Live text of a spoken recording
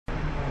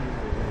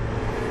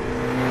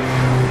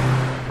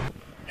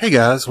Hey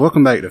guys,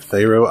 welcome back to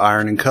Pharaoh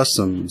Iron and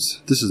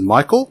Customs. This is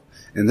Michael,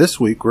 and this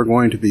week we're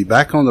going to be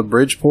back on the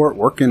Bridgeport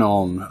working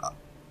on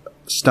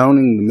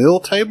stoning the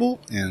mill table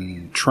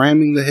and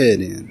tramming the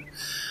head in.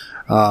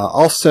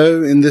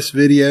 Also in this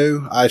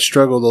video I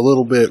struggled a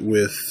little bit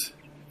with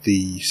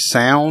the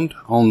sound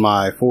on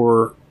my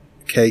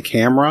 4K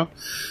camera,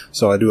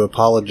 so I do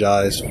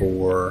apologize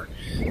for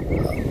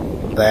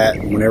that.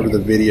 Whenever the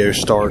video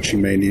starts you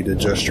may need to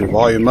adjust your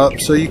volume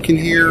up so you can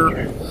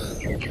hear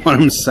what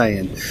I'm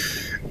saying.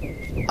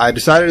 I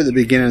decided at the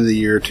beginning of the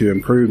year to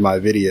improve my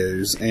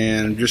videos,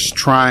 and just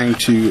trying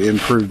to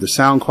improve the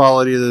sound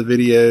quality of the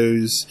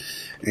videos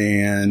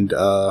and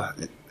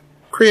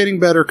creating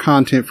better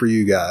content for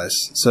you guys.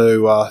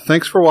 So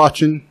thanks for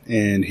watching,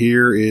 and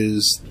here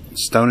is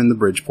stoning the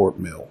Bridgeport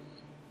mill.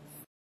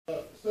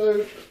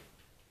 So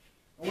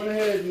I went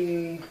ahead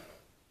and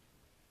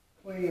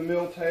cleaned the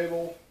mill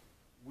table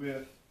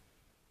with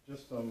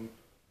just some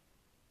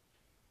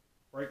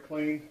brake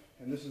clean,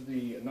 and this is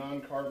the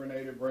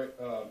non-chlorinated brake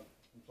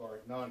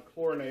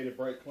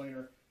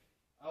cleaner.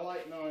 I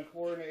like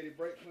non-chlorinated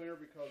brake cleaner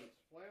because it's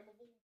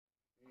flammable,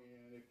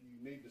 and if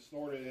you need to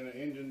snort it in an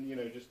engine, you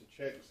know, just to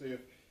check and see if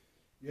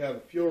you have a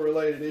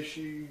fuel-related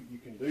issue, you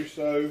can do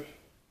so.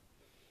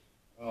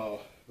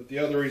 But the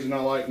other reason I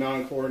like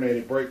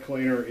non-chlorinated brake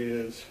cleaner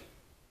is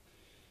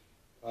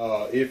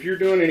if you're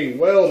doing any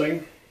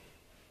welding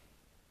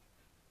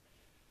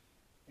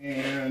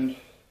and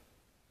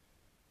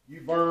you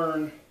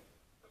burn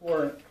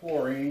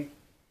chlorine,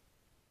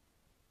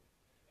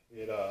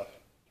 it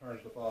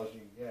turns to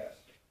phosgene gas.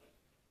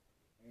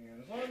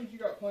 And as long as you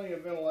got plenty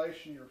of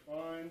ventilation, you're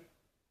fine.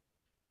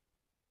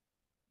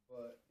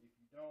 But if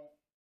you don't,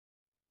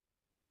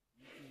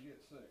 you can get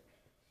sick.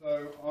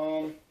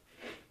 So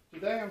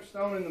today I'm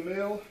stoning the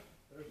mill.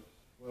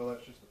 Well,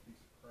 that's just a piece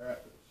of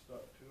crap that's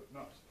stuck to it.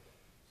 Not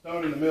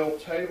stoning the mill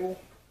table.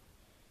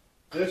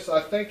 This,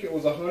 I think it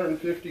was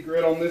 150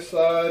 grit on this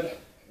side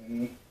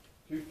and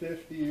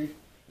 250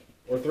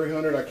 or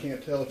 300. I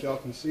can't tell if y'all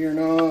can see or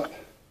not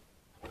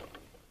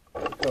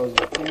because of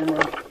the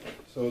camera.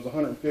 So it's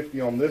 150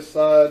 on this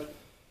side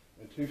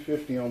and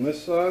 250 on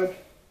this side.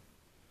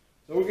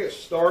 So we'll get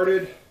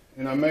started,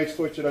 and I may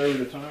switch it over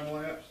to time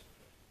lapse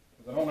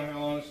because I don't know how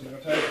long this is going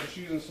to take. Just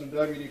using some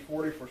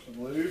WD-40 for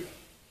some lube,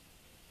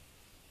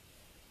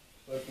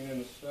 soaking in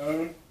the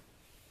stone.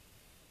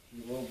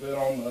 Do a little bit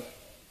on the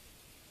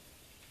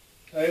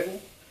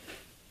table.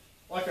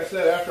 Like I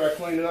said, after I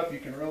clean it up, you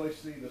can really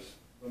see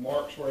the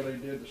marks where they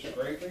did the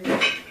scraping.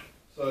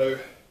 So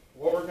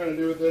what we're going to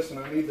do with this, and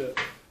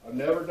I've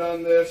never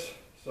done this,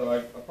 so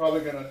I'm probably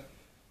going to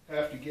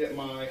have to get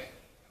my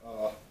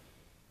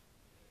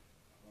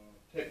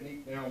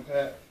technique down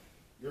pat.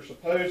 You're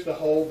supposed to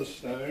hold the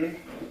stone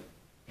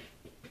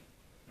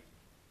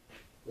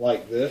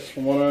like this,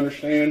 from what I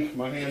understand.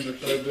 My hands are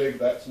so big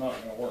that's not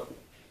going to work.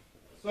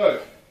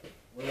 So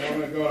we're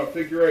going to go on a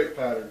figure 8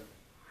 pattern.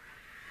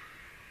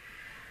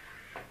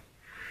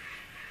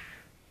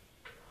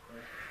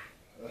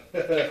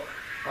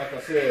 Like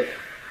I said,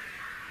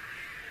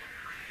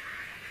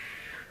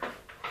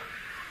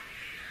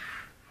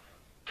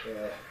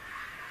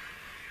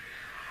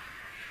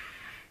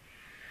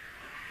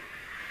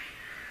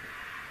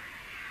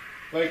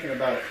 thinking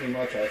about it too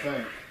much, I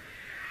think.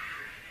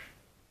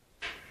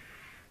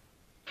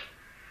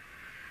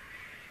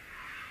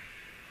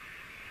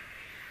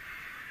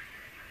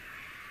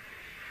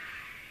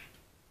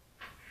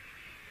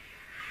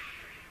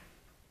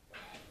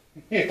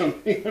 Yeah, I'm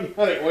thinking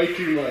about it way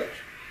too much.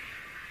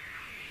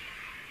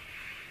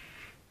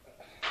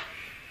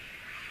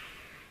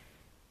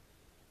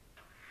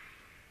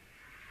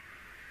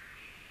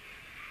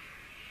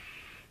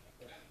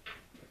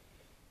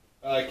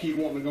 I keep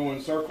wanting to go in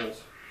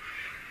circles.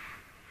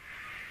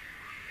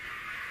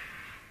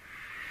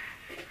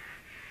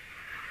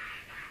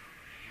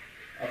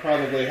 I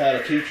probably had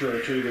a teacher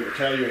or two that would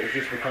tell you it was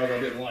just because I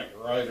didn't like to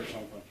write or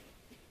something.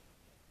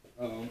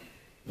 And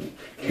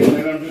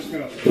then I'm just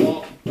going to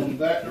swap from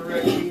that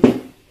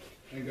direction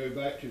and go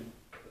back to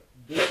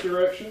this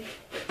direction.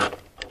 Let's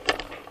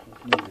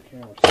move the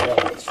camera so y'all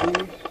can see.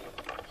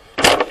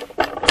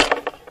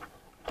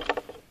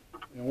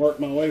 And work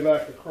my way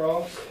back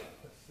across.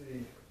 Let's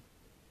see.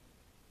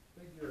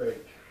 Figure 8.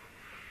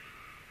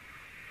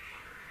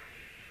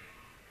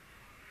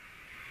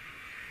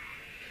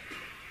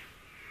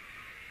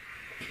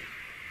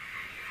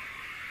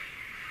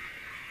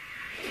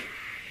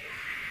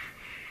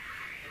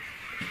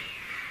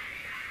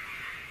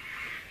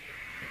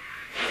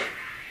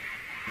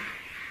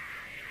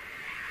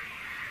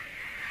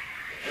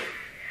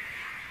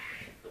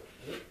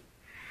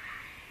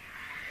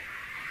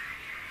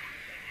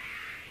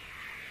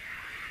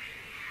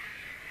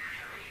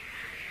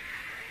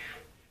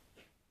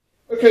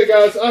 Okay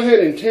guys, I had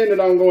intended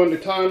on going to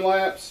time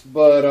lapse,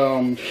 but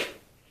I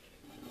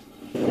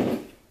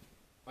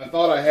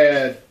thought I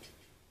had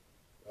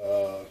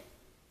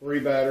 3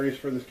 batteries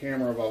for this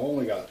camera, but I've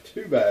only got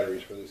 2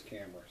 batteries for this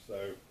camera,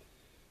 so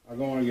I'm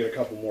going to get a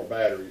couple more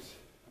batteries.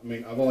 I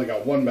mean, I've only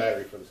got 1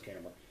 battery for this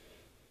camera.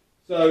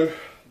 So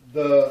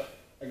the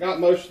I got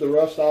most of the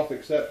rust off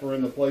except for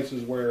in the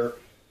places where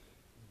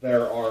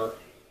there are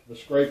the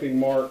scraping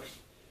marks,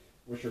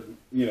 which are,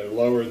 you know,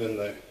 lower than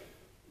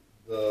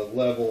the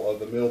level of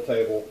the mill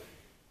table.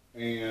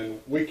 And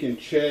we can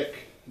check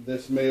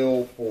this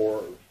mill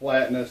for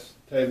flatness,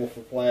 table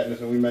for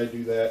flatness, and we may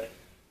do that.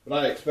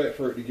 But I expect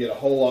for it to get a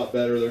whole lot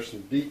better. There's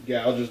some deep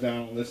gouges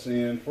down on this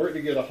end. For it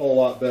to get a whole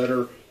lot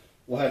better,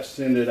 we'll have to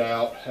send it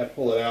out, have to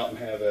pull it out and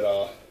have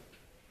it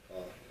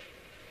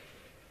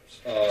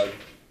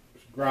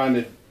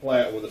grinded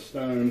flat with a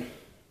stone.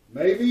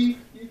 Maybe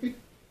you could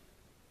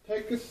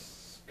take a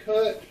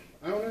cut.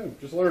 I don't know,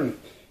 just learning.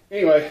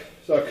 Anyway,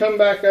 so I come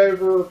back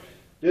over,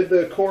 did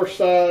the coarse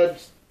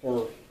sides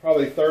for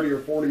probably 30 or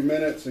 40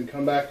 minutes and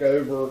come back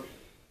over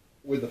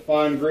with the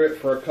fine grit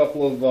for a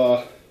couple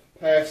of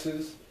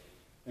passes.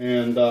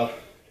 And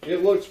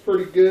it looks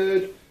pretty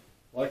good.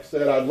 Like I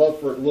said, I'd love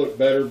for it to look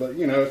better, but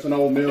you know, it's an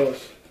old mill.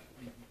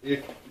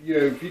 If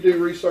you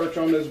do research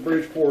on this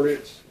Bridgeport,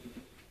 it's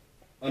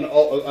an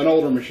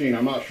older machine.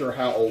 I'm not sure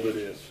how old it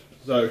is.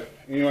 So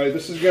anyway,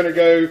 this is going to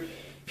go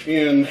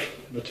in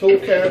the tool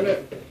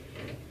cabinet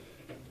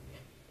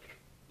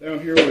down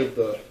here with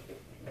the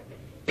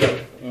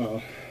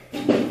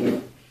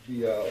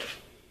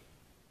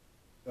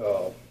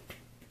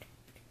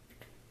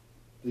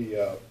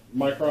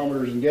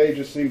micrometers and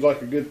gauges. Seems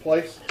like a good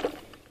place.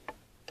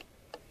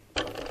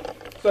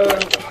 So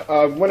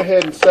I went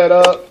ahead and set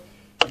up.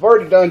 I've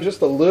already done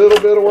just a little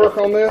bit of work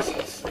on this.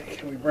 Let's see,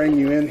 can we bring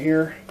you in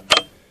here?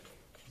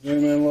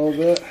 Zoom in a little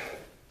bit.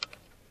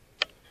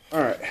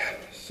 Alright,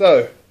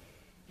 so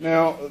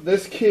now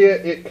this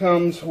kit, it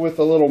comes with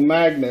a little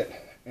magnet,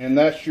 and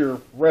that's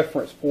your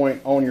reference point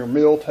on your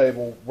mill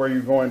table where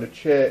you're going to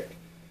check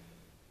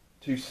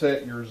to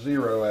set your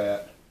zero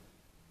at.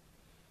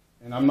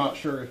 And I'm not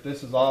sure if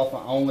this is off.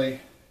 I only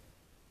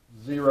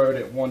zeroed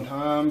at one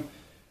time.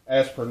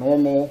 As per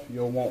normal,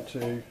 you'll want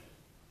to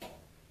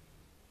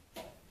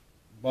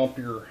bump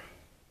your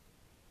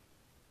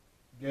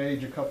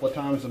gauge a couple of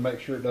times to make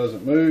sure it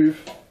doesn't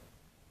move.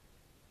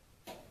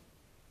 I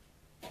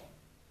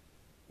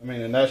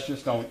mean, and that's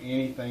just on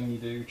anything you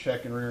do,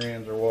 checking rear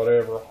ends or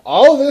whatever.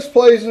 All of this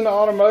plays into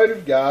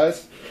automotive,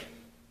 guys.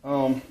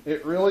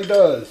 It really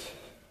does.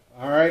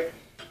 All right.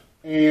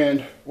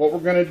 And what we're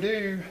going to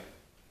do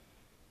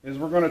is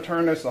we're going to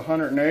turn this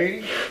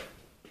 180.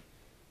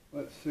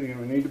 Let's see,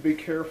 we need to be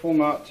careful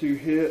not to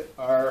hit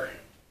our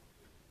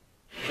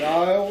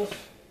dials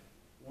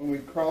when we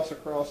cross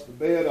across the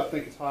bed. I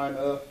think it's high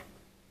enough,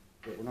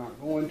 but we're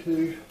not going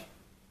to. It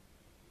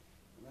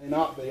may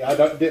not be. I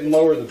didn't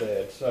lower the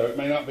bed, so it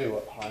may not be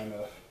high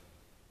enough.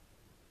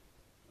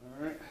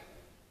 All right.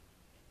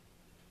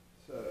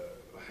 So,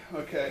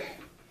 okay.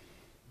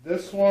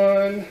 This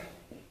one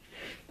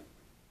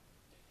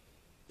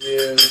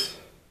is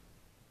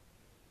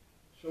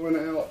showing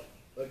out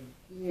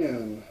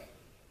again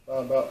by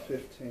about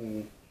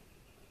 15,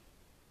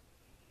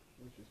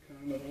 which is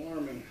kind of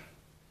alarming.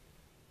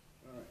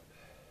 All right,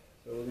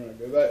 so we're going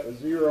to go back to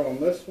 0 on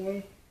this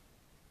one.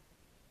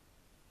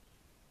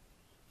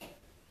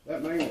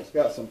 That magnet's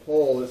got some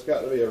pull. It's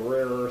got to be a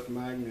rare earth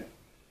magnet.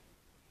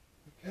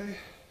 Okay,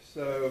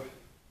 so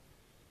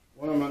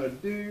what I'm going to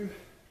do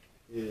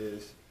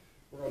is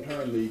we're going to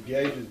turn the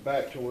gauges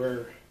back to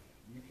where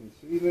you can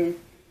see them.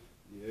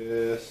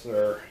 Yes,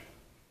 sir.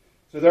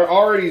 So they're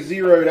already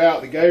zeroed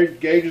out. The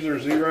gauges are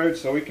zeroed,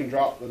 so we can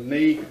drop the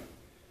knee.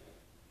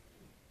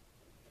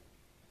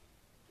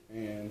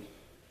 And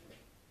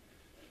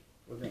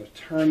we're going to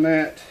turn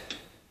that.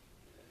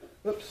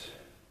 Oops.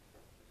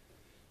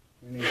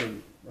 We need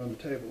to run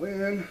the table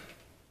in.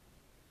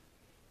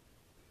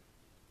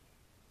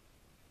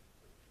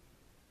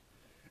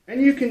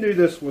 And you can do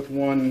this with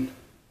one.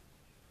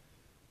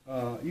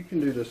 You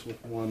can do this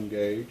with one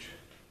gauge.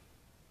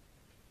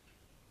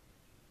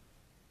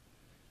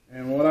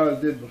 And what I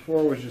did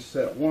before was just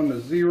set 1 to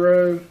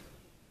 0.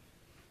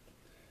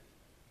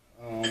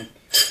 And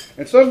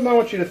something I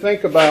want you to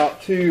think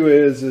about too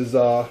is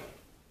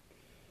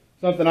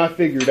something I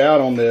figured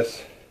out on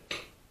this.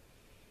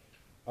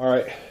 All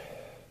right.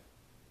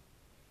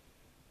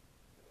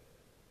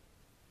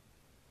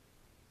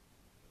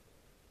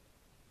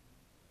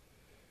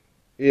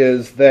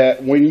 Is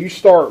that when you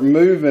start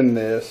moving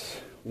this,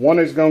 one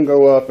is going to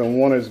go up and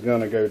one is going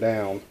to go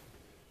down.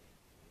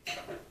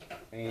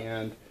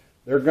 And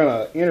they're going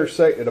to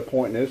intersect at a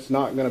point, and it's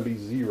not going to be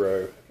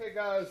 0. Okay,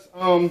 guys.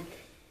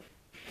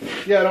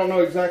 Yeah, I don't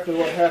know exactly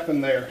what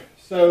happened there.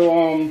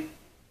 So,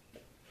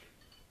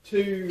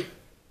 to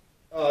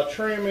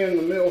trim in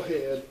the mill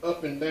head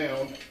up and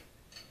down,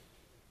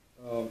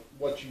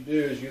 what you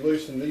do is you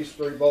loosen these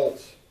 3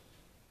 bolts.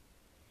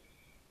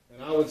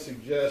 And I would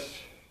suggest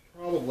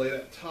probably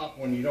that top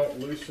one, you don't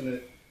loosen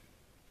it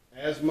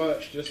as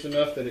much, just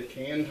enough that it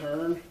can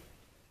turn.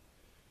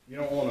 You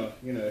don't want to,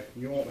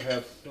 you want to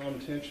have some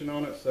tension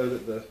on it so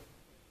that let's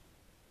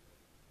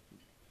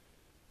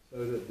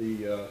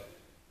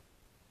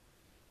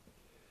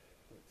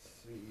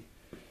see.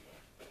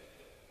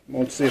 I'm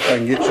going to see if I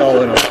can get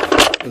y'all in a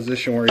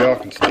position where y'all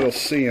can still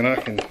see and I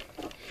can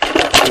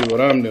see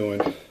what I'm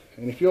doing.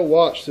 And if you'll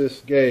watch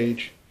this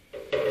gauge,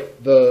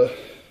 the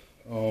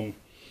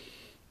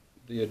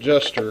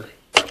adjuster,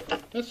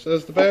 that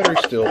says the battery's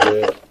still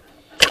dead.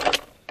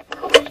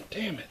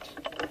 Damn it.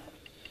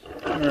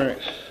 Alright,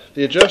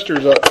 the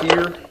adjuster's up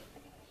here.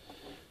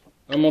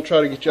 I'm going to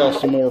try to get y'all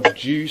some more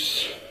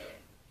juice,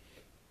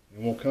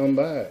 and we'll come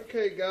back.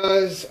 Okay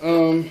guys,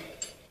 I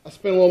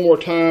spent a little more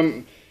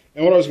time,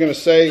 and what I was going to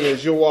say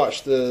is you'll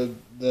watch the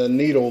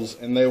needles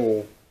and they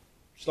will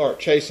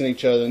start chasing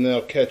each other and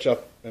they'll catch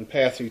up and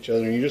pass each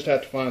other, and you just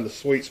have to find the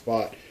sweet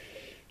spot.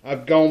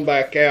 I've gone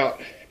back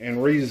out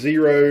and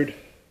re-zeroed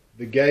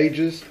the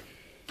gauges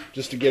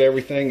just to get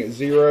everything at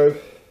zero.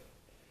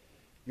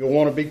 You'll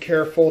want to be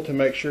careful to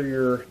make sure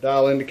your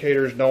dial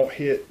indicators don't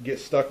get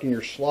stuck in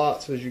your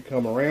slots as you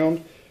come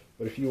around.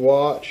 But if you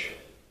watch,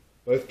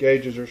 both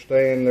gauges are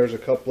staying. There's a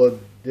couple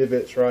of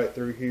divots right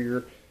through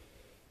here.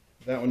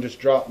 That one just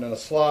dropped in a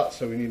slot,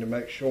 so we need to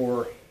make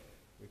sure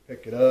we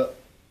pick it up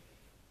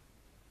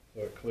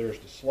so it clears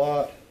the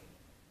slot.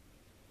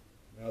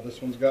 Now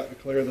this one's got to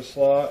clear the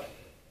slot.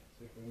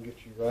 See if we can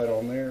get you right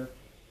on there.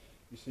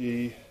 You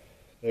see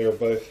they are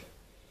both,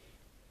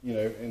 you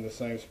know, in the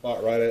same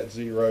spot right at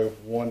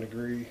 1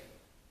 degree.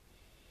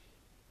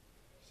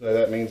 So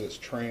that means it's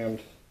trammed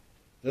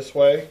this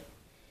way.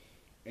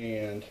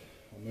 And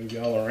I'll move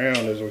y'all around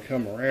as we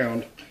come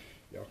around.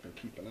 Y'all can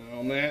keep an eye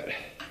on that.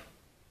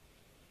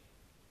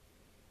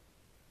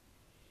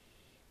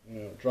 And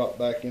it'll drop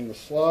back in the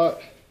slot.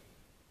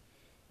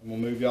 I'm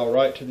going to move y'all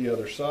right to the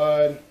other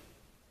side.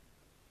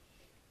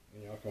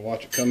 And y'all can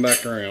watch it come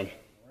back around.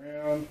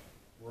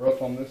 We're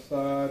up on this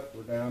side.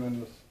 We're down in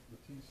the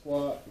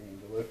T-slot. We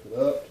need to lift it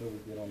up till we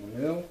get on the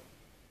mill.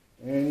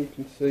 And you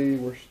can see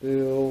we're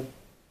still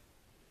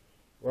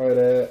right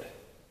at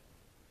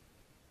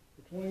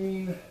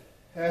between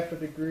 1/2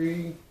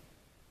 degree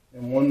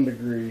and 1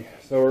 degree.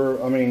 So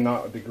we're, I mean,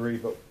 not a degree,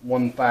 but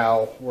 1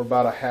 thou. We're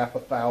about a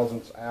 1/2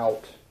 thousandths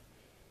out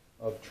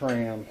of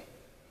tram.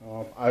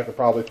 I could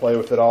probably play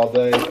with it all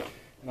day,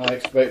 and I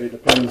expect it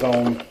depends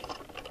on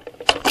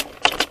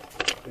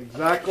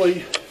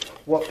exactly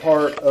what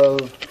part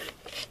of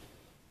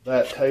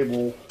that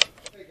table.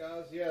 Hey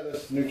guys, yeah,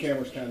 this new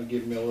camera's kind of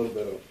giving me a little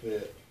bit of a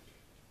fit.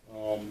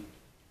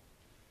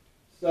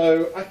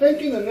 So I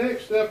think in the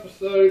next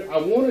episode, I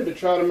wanted to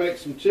try to make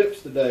some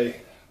chips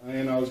today,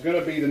 and I was going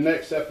to be, the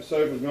next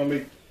episode was going to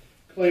be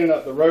cleaning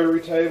up the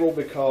rotary table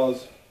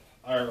because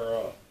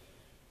our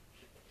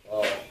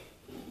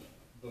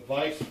the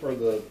vise for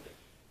the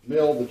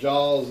mill, the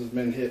jaws, has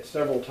been hit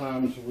several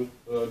times with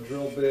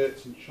drill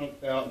bits and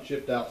chunked out and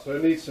chipped out. So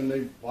it needs some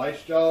new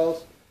vise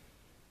jaws,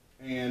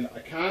 and I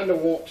kind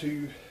of want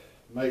to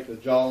make the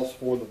jaws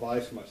for the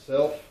vise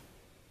myself,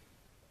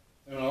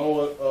 and I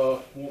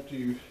want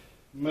to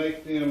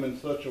make them in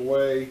such a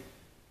way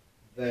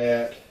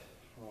that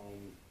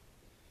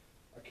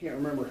I can't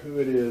remember who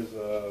it is.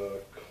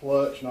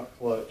 Not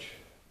Clutch.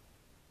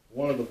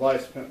 One of the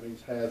vise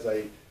companies has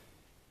a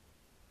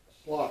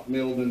slot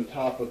milled in the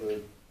top of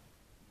the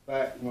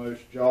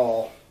backmost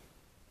jaw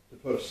to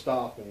put a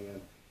stop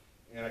in,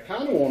 and I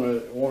kind of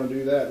want to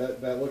do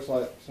that. That looks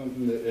like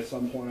something that at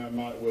some point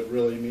I would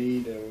really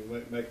need, and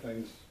would make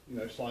things, you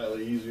know,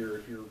 slightly easier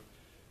if you're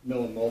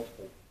milling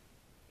multiple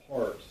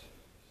parts.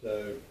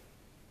 So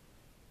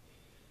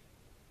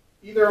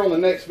either on the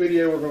next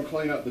video we're going to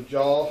clean up the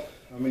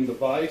the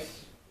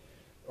vise,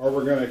 or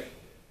we're going to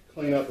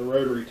clean up the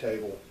rotary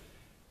table.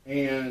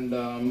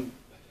 And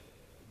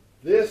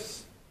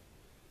this,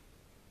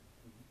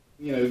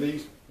 you know,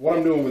 what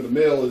I'm doing with the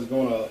mill is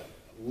going to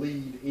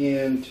lead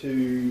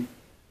into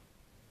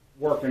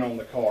working on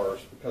the cars,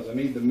 because I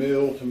need the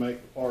mill to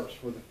make the parts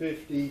for the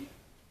 50.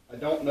 I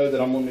don't know that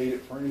I'm going to need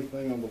it for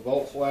anything on the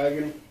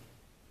Volkswagen,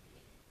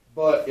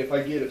 but if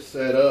I get it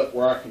set up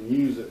where I can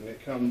use it and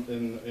it comes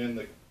in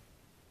the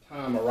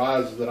time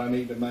arises that I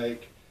need to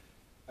make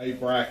a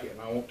bracket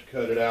and I want to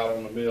cut it out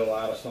on the mill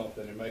out of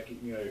something and make it,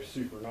 you know,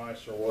 super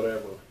nice or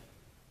whatever,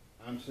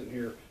 I'm sitting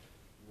here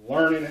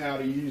learning how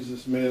to use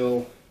this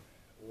mill,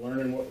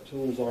 learning what the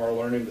tools are,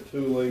 learning the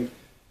tooling,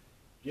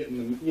 getting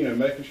the, you know,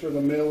 making sure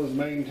the mill is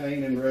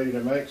maintained and ready to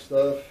make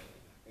stuff,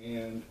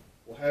 and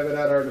we'll have it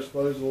at our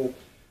disposal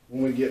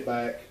when we get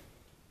back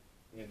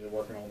into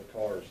working on the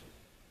cars.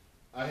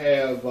 I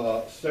have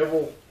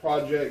several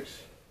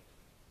projects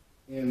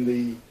in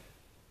the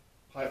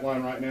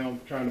pipeline right now. I'm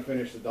trying to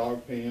finish the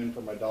dog pen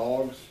for my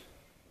dogs,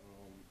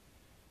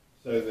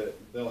 so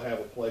that they'll have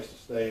a place to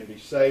stay and be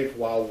safe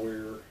while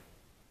we're,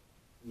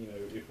 you know,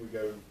 if we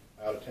go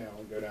out of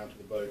town, go down to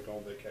the boat, go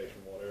on vacation,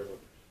 whatever.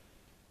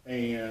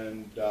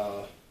 And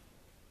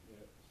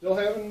still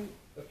having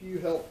a few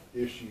health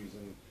issues,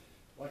 and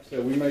like I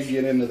said, we may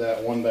get into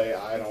that one day,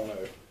 I don't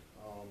know.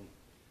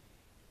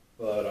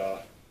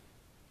 But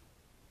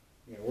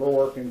you know, we're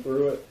working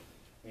through it,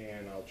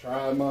 and I'll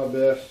try my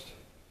best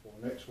for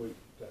next week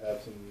to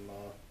have some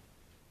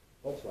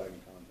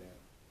Volkswagen content.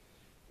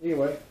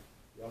 Anyway,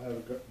 y'all have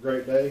a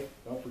great day.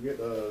 Don't forget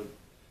to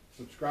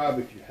subscribe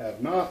if you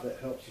have not. That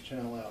helps the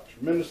channel out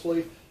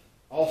tremendously.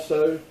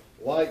 Also,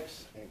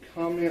 likes and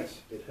comments,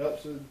 it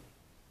helps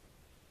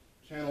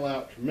channel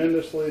out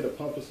tremendously to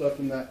pump us up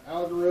in that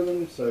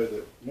algorithm so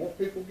that more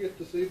people get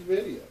to see the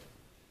video.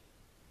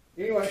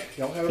 Anyway,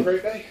 y'all have a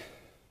great day.